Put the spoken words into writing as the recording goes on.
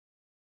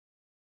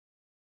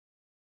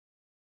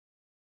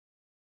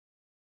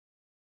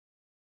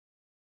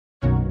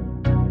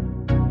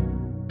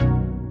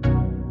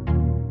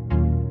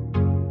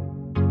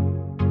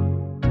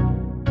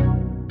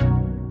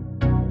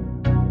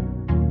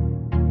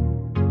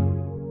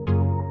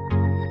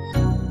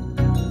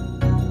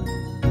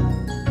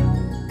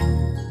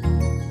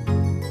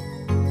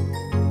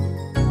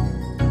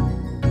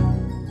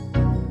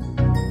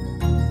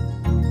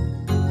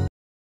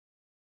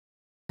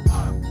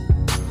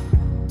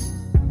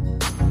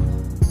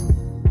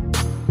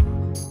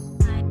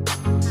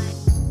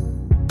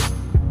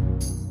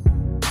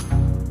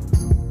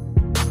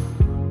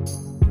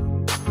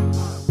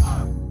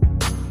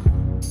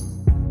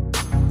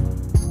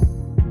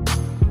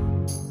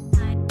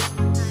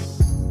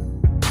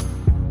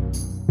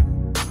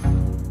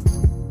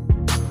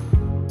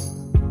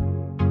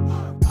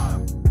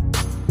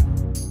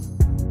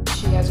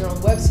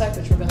website,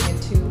 which we're going to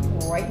get to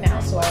right now.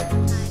 So I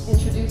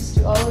introduce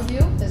to all of you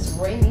is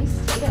Rainice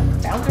Tatum,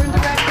 founder and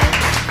director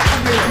of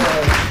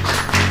DreamAWig.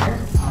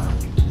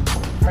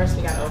 First,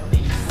 we got to open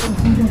these.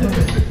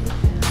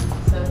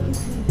 So you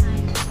see.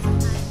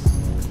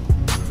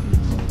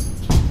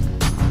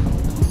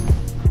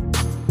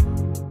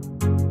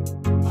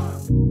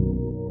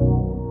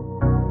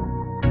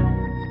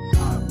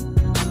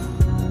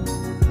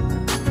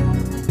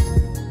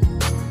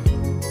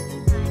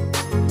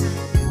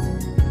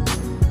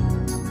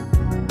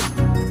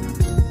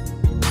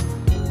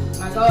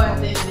 My goal at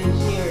the end of this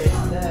year is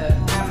to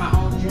have my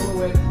own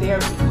DreamAWig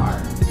therapy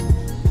card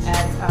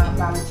as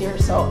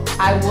volunteers, so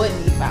I would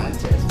need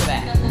volunteers for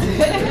that.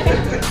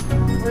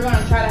 We're going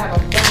to try to have a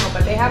formal,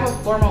 but they have a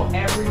formal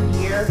every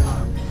year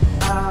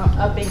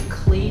up in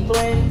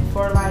Cleveland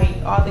for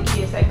like all the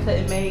kids that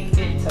couldn't make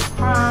it to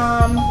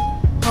prom,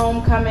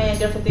 homecoming,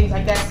 different things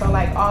like that. So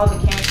like all the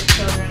cancer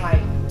children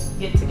like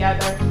get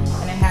together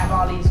and they have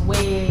all these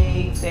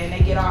wigs and they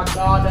get all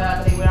dolled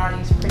up and they wear all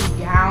these pretty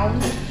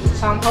gowns.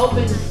 So I'm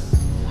hoping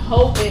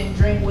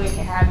DreamAWig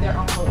can have their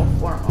own little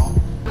formal.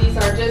 These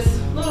are just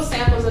little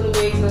samples of the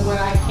wigs of what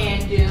I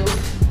can do,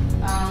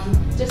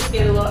 just to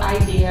get a little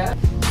idea.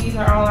 These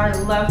are all our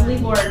lovely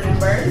board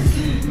members.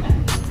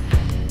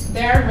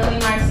 They're really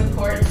my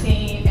support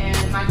team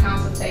and my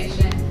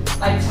consultation.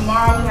 Like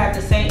tomorrow we have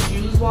the St.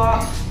 Jude's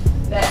Walk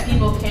that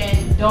people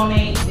can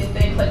donate if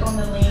they click on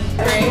the link.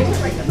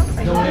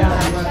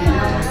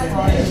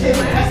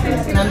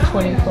 I'm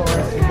 24,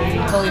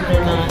 believe it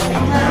or not.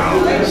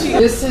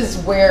 This is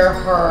where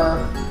her,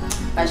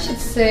 I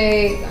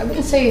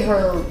wouldn't say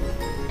her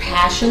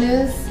passion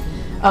is.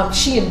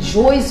 She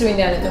enjoys doing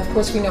that, and of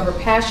course we know her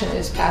passion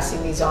is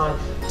passing these on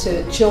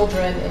to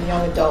children and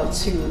young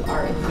adults who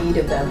are in need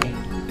of them.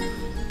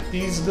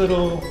 These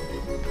little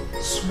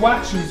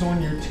swatches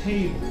on your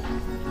table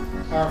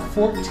are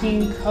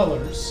 14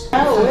 colors.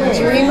 Oh,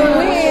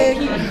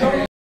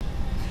 DreamAWig.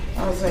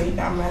 I was like,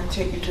 I'm gonna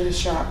take you to the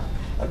shop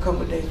a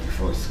couple days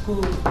before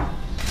school,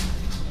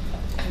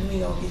 and we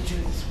gonna get you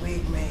this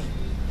wig made.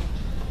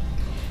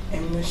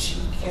 And when she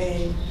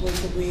came with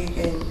the wig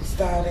and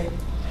started,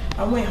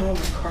 I went home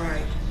and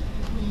cried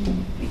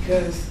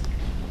because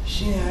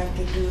she didn't have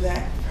to do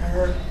that for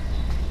her.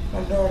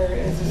 My daughter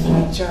is a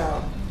sweet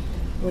child.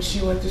 When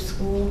she went to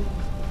school,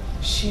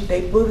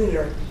 they bullied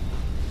her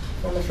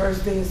from the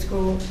first day of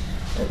school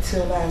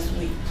until last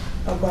week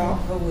about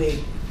her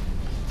wig.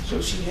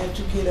 So she had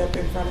to get up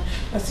in front of,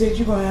 I said,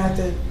 you're gonna have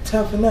to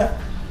toughen up.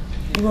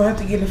 You're gonna have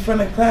to get in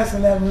front of class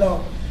and let them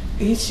know.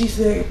 She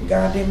said,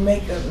 God didn't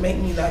make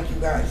me like you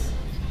guys.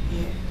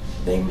 Yeah.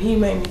 He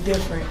made me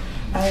different.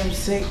 I am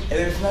sick, and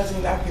there's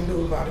nothing I can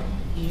do about it.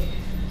 Yeah.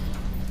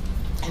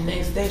 And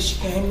next day she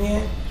came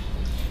in,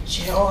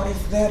 she had all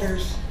these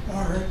letters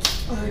on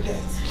her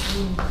desk.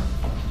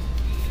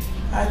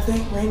 I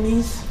think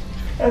Rainice,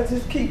 I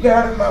just keep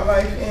God in my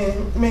life,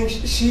 and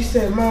she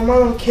said, Mom, I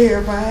don't care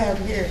if I have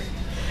hair.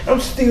 I'm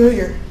still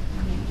here.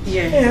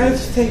 Yeah. And I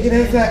just take it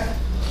as that.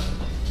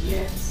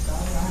 Yes.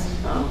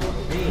 Oh,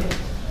 man.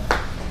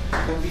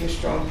 To be a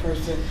strong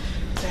person,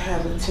 to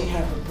have a team,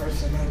 have a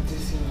person like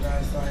this in your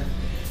guys' life.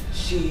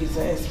 She's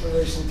an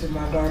inspiration to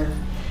my daughter,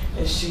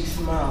 and she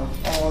smiles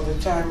all the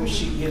time when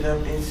she get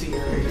up and see her.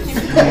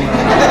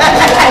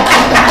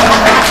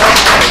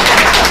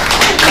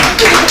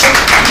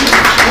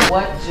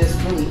 What just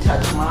really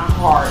touched my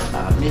heart,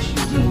 Miss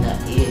Eugenia,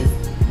 is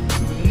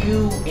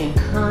you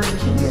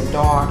encouraging your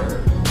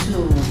daughter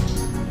to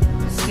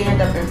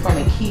stand up in front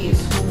of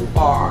kids who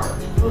are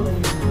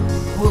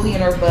bullying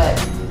her, but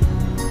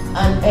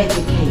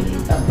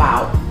uneducated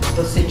about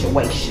the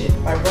situation.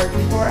 Like right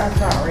before I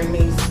taught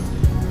Rainice,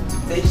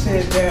 they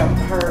said that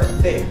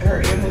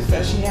her illness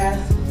that she has,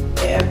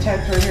 it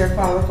attacked her hair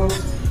follicles,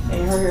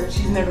 and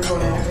she's never going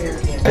to have hair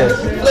again.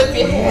 Flip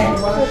your hair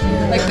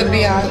like the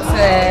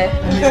Beyonce.